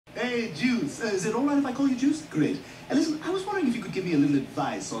Hey, Juice. Is it all right if I call you Juice? Great. And listen, I was wondering if you could give me a little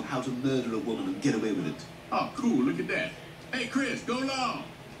advice on how to murder a woman and get away with it. Oh, cool. Look at that. Hey, Chris, go long.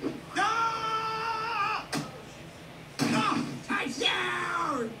 Ah! Ah!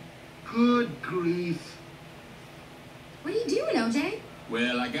 Touchdown! Good grief. What are you doing, OJ?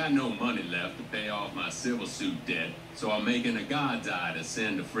 Well, I got no money left to pay off my civil suit debt, so I'm making a God's eye to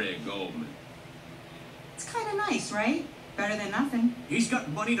send to Fred Goldman. It's kind of nice, right? Better than nothing. He's got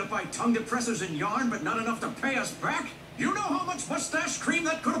money to buy tongue depressors and yarn, but not enough to pay us back? You know how much mustache cream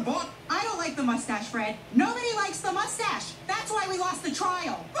that could have bought? I don't like the mustache, Fred. Nobody likes the mustache. That's why we lost the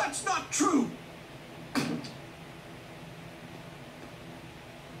trial. That's not true.